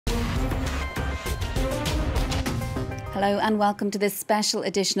Hello and welcome to this special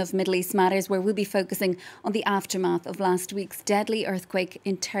edition of Middle East Matters, where we'll be focusing on the aftermath of last week's deadly earthquake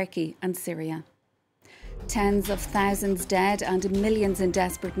in Turkey and Syria. Tens of thousands dead and millions in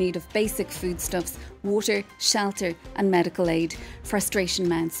desperate need of basic foodstuffs, water, shelter and medical aid. Frustration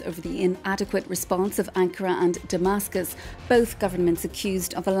mounts over the inadequate response of Ankara and Damascus, both governments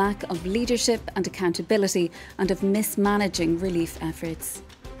accused of a lack of leadership and accountability and of mismanaging relief efforts.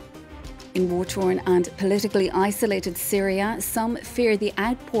 In war-torn and politically isolated Syria, some fear the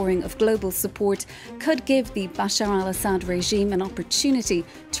outpouring of global support could give the Bashar al-Assad regime an opportunity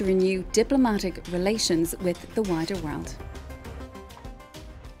to renew diplomatic relations with the wider world.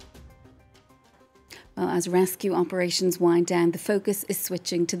 Well, as rescue operations wind down, the focus is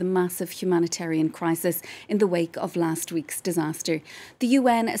switching to the massive humanitarian crisis in the wake of last week's disaster. The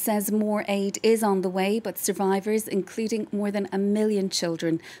UN says more aid is on the way, but survivors, including more than 1 million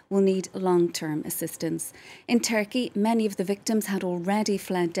children, will need long-term assistance. In Turkey, many of the victims had already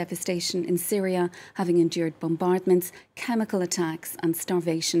fled devastation in Syria, having endured bombardments, chemical attacks and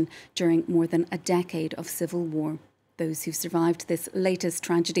starvation during more than a decade of civil war. Those who've survived this latest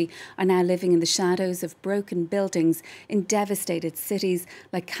tragedy are now living in the shadows of broken buildings in devastated cities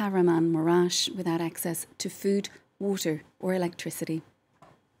like Kahramanmaraş without access to food, water or electricity.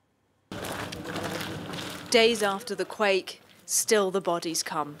 Days after the quake, still the bodies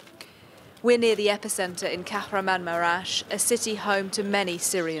come. We're near the epicentre in Kahramanmaraş, a city home to many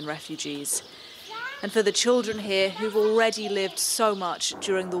Syrian refugees. And for the children here who've already lived so much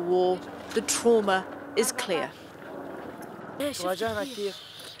during the war, the trauma is clear. تواجهنا كثير.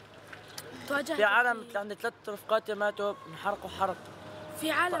 في عالم عندي 3 رفقاتي ماتوا من حرق وحرق.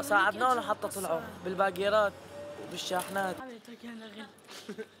 في عالم صعدناهم حتى طلعوا بالباقيرات وبالشاحنات.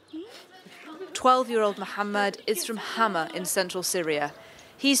 12-year-old Muhammad is from Hama in central Syria.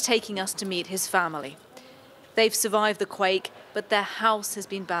 He's taking us to meet his family. They've survived the quake, but their house has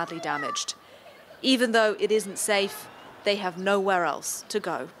been badly damaged. Even though it isn't safe, they have nowhere else to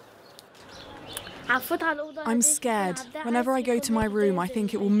go. I'm scared. Whenever I go to my room, I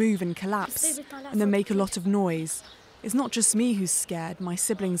think it will move and collapse, and then make a lot of noise. It's not just me who's scared, my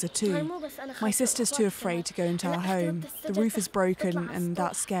siblings are too. My sister's too afraid to go into our home. The roof is broken, and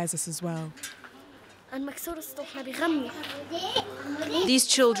that scares us as well. These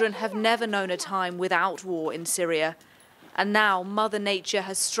children have never known a time without war in Syria. And now Mother Nature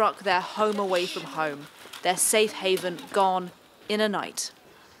has struck their home away from home, their safe haven gone in a night.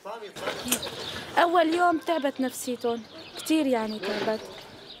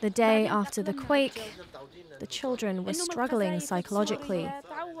 The day after the quake, the children were struggling psychologically.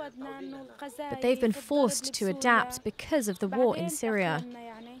 But they've been forced to adapt because of the war in Syria.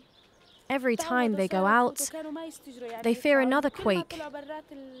 Every time they go out, they fear another quake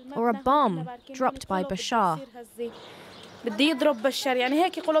or a bomb dropped by Bashar.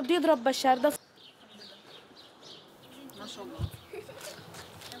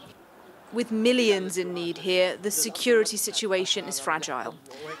 With millions in need here, the security situation is fragile.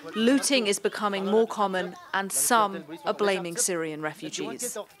 Looting is becoming more common, and some are blaming Syrian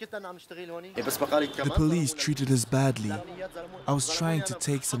refugees. The police treated us badly. I was trying to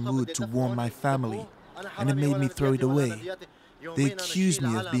take some wood to warm my family, and it made me throw it away. They accused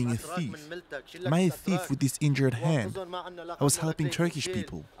me of being a thief. Am I a thief with this injured hand? I was helping Turkish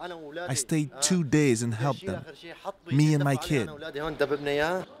people. I stayed 2 days and helped them, me and my kid.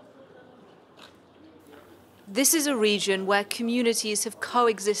 This is a region where communities have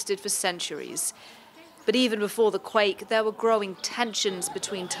coexisted for centuries. But even before the quake, there were growing tensions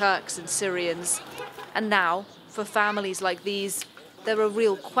between Turks and Syrians. And now, for families like these, there are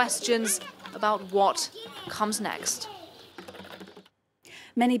real questions about what comes next.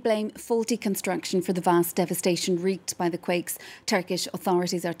 Many blame faulty construction for the vast devastation wreaked by the quakes. Turkish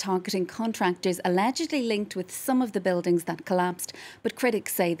authorities are targeting contractors allegedly linked with some of the buildings that collapsed, but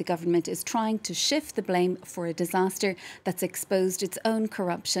critics say the government is trying to shift the blame for a disaster that's exposed its own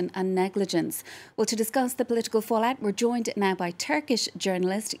corruption and negligence. Well, to discuss the political fallout, we're joined now by Turkish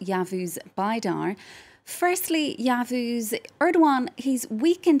journalist Yavuz Baydar. Firstly, Yavuz, Erdogan, he's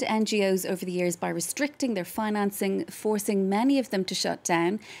weakened NGOs over the years by restricting their financing, forcing many of them to shut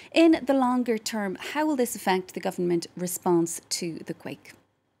down. In the longer term, how will this affect the government response to the quake?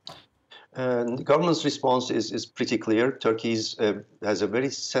 The government's response is pretty clear. Turkey has a very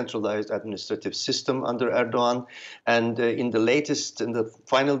centralized administrative system under Erdogan, and in the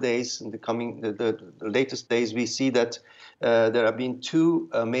final days, in the latest days, we see that there have been 2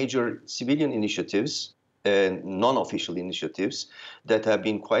 major civilian initiatives, non-official initiatives, that have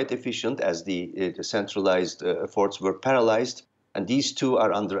been quite efficient as the centralized efforts were paralyzed. And these two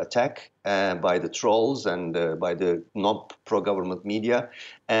are under attack by the trolls and by the non-pro-government media.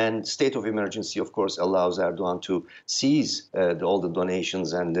 And state of emergency, of course, allows Erdogan to seize all the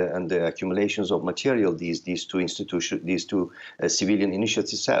donations and the accumulations of material these two institutions, these two civilian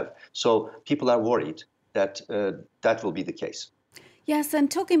initiatives have. So people are worried that that will be the case. Yes,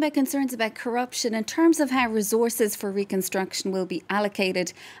 and talking about concerns about corruption in terms of how resources for reconstruction will be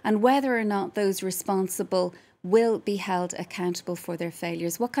allocated and whether or not those responsible will be held accountable for their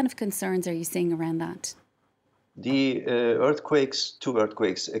failures. What kind of concerns are you seeing around that? The two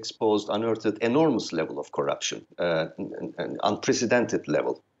earthquakes unearthed enormous level of corruption, an unprecedented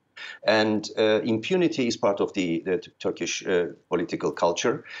level. And impunity is part of the Turkish political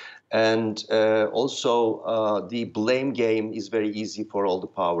culture. And also the blame game is very easy for all the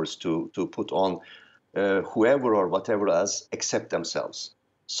powers to put on whoever or whatever else except themselves.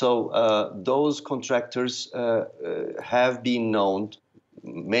 So those contractors have been known,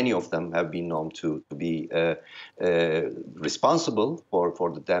 many of them have been known to be responsible for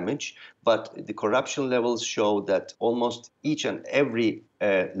the damage, but the corruption levels show that almost each and every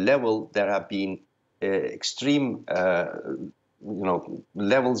level there have been extreme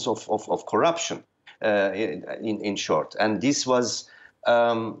levels of corruption, in short. And this was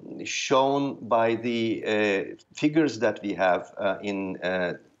shown by the figures that we have in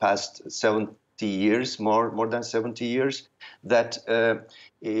past 70 years, more than 70 years, that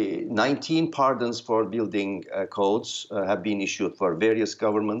 19 pardons for building codes have been issued for various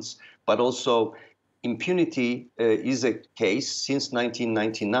governments, but also impunity is a case. Since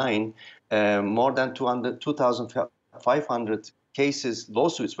 1999, more than 2,500 cases,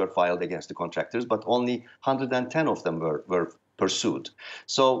 lawsuits were filed against the contractors, but only 110 of them were pursued.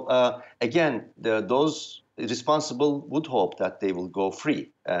 So again, those responsible would hope that they will go free.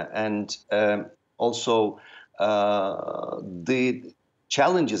 And also the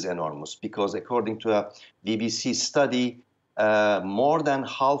challenge is enormous because according to a BBC study, more than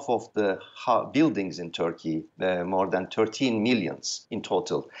half of the buildings in Turkey, more than 13 millions in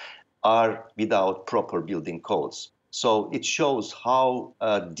total, are without proper building codes. So it shows how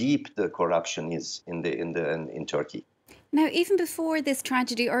deep the corruption is in Turkey. Now, even before this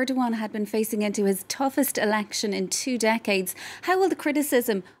tragedy, Erdogan had been facing into his toughest election in 2 decades. How will the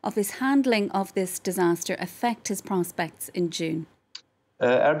criticism of his handling of this disaster affect his prospects in June?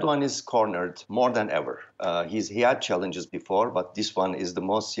 Erdogan is cornered more than ever. He had challenges before, but this one is the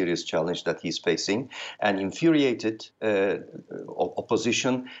most serious challenge that he's facing. And infuriated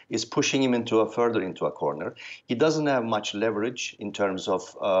opposition is pushing him further into a corner. He doesn't have much leverage in terms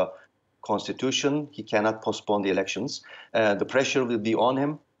of constitution. He cannot postpone the elections. The pressure will be on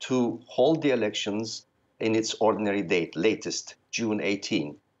him to hold the elections in its ordinary date, latest June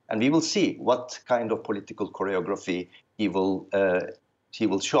 18. And we will see what kind of political choreography he will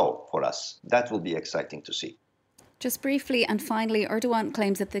show for us. That will be exciting to see. Just briefly and finally, Erdogan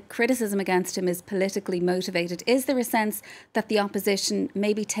claims that the criticism against him is politically motivated. Is there a sense that the opposition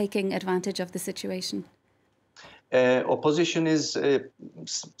may be taking advantage of the situation? Opposition is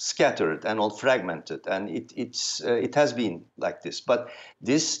scattered and all fragmented, and it has been like this. But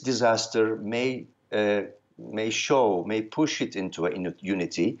this disaster may push it into a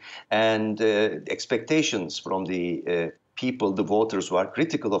unity, and expectations from the people, the voters who are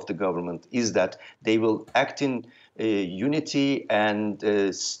critical of the government, is that they will act in unity and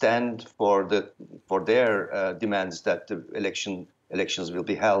stand for their demands that the elections will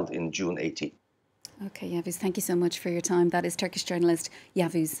be held in June 18. Okay, Yavuz, thank you so much for your time. That is Turkish journalist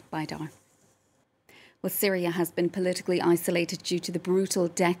Yavuz Baydar. Well, Syria has been politically isolated due to the brutal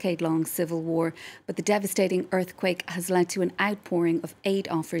decade-long civil war, but the devastating earthquake has led to an outpouring of aid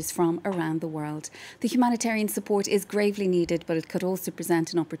offers from around the world. The humanitarian support is gravely needed, but it could also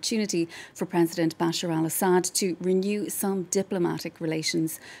present an opportunity for President Bashar al-Assad to renew some diplomatic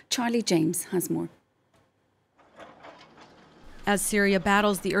relations. Charlie James has more. As Syria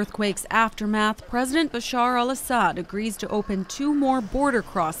battles the earthquake's aftermath, President Bashar al-Assad agrees to open 2 more border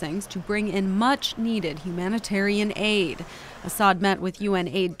crossings to bring in much-needed humanitarian aid. Assad met with UN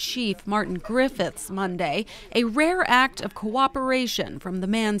aid chief Martin Griffiths Monday, a rare act of cooperation from the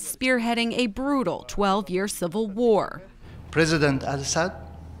man spearheading a brutal 12-year civil war. President al-Assad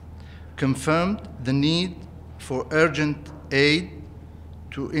confirmed the need for urgent aid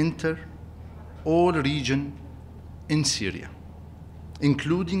to enter all regions in Syria,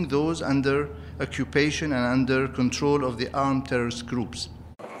 including those under occupation and under control of the armed terrorist groups.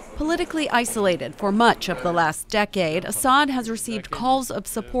 Politically isolated for much of the last decade, Assad has received calls of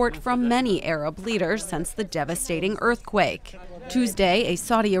support from many Arab leaders since the devastating earthquake. Tuesday, a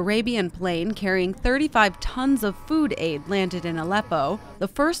Saudi Arabian plane carrying 35 tons of food aid landed in Aleppo, the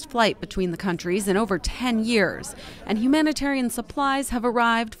first flight between the countries in over 10 years. And humanitarian supplies have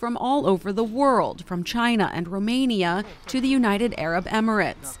arrived from all over the world, from China and Romania to the United Arab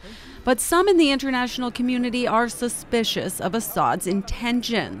Emirates. But some in the international community are suspicious of Assad's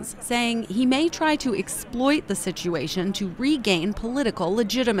intentions, saying he may try to exploit the situation to regain political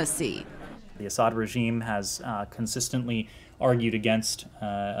legitimacy. The Assad regime has consistently argued against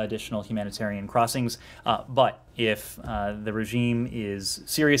additional humanitarian crossings, but if the regime is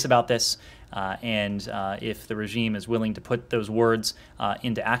serious about this and if the regime is willing to put those words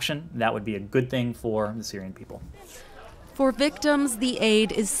into action, that would be a good thing for the Syrian people. For victims, the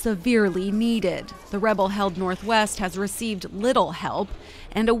aid is severely needed. The rebel-held Northwest has received little help,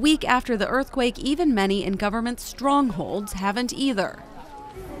 and a week after the earthquake, even many in government strongholds haven't either.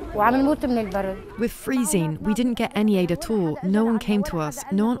 We're freezing. We didn't get any aid at all. No one came to us.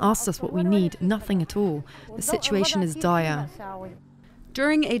 No one asked us what we need. Nothing at all. The situation is dire.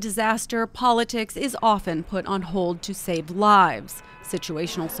 During a disaster, politics is often put on hold to save lives.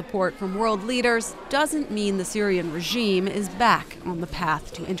 Situational support from world leaders doesn't mean the Syrian regime is back on the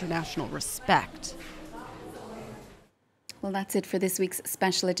path to international respect. Well, that's it for this week's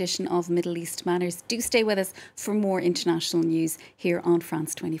special edition of Middle East Matters. Do stay with us for more international news here on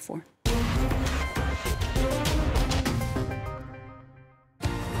France 24.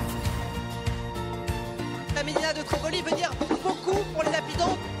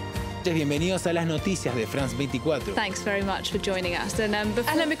 Bienvenidos a las noticias de France 24. Thanks very much for joining us.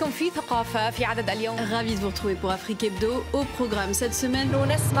 أهلا بكم في ثقافة في عدد اليوم. Ravi de vous retrouver pour Afrique Hebdo. Au programme cette semaine.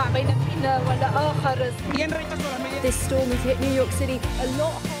 نسمع بين حين والآخر. This storm has hit New York City a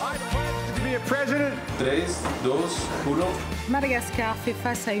lot. To be a president. 3, 2, 1. Madagascar fait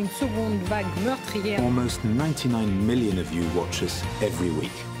face à une seconde vague meurtrière. Almost 99 million of you watch us every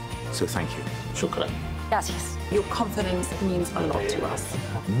week. So thank you. شكرا. Gracias. Your confidence means a lot to us.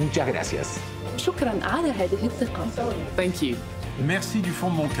 Muchas gracias. شكرا على هذه الثقة. Thank you. Merci du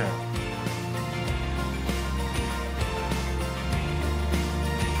fond de mon cœur.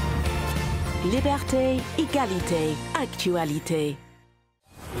 Liberté, égalité, actualité.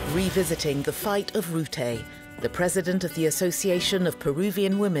 Revisiting the fight of Rute, the president of the Association of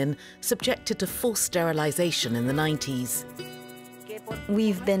Peruvian Women subjected to forced sterilization in the 90s.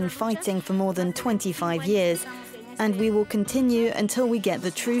 We've been fighting for more than 25 years, and we will continue until we get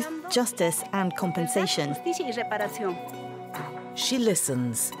the truth, justice and compensation. She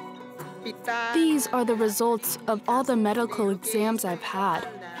listens. These are the results of all the medical exams I've had,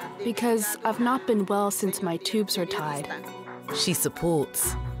 because I've not been well since my tubes are tied. She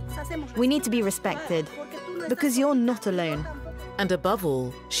supports. We need to be respected, because you're not alone. And above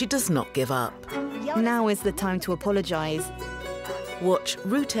all, she does not give up. Now is the time to apologize. Watch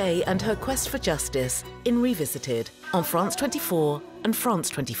Rute and her quest for justice in Revisited on France 24 and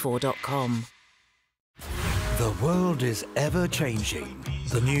France24.com. The world is ever changing.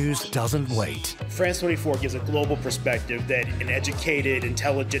 The news doesn't wait. France 24 gives a global perspective that an educated,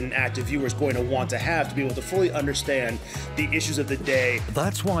 intelligent, and active viewer is going to want to have to be able to fully understand the issues of the day.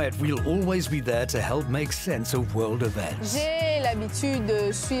 That's why it will always be there to help make sense of world events. J'ai l'habitude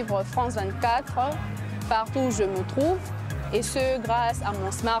de suivre France 24 partout où je me trouve. Et ce, grâce à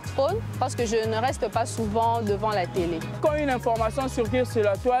mon smartphone, parce que je ne reste pas souvent devant la télé. Quand une information circule sur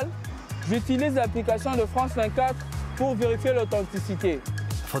la toile, j'utilise l'application de France 24 pour vérifier l'authenticité.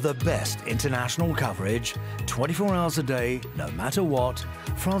 For the best international coverage, 24 hours a day, no matter what,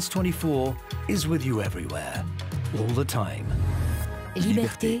 France 24 is with you everywhere, all the time.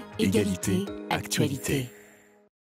 Liberté, égalité, actualité.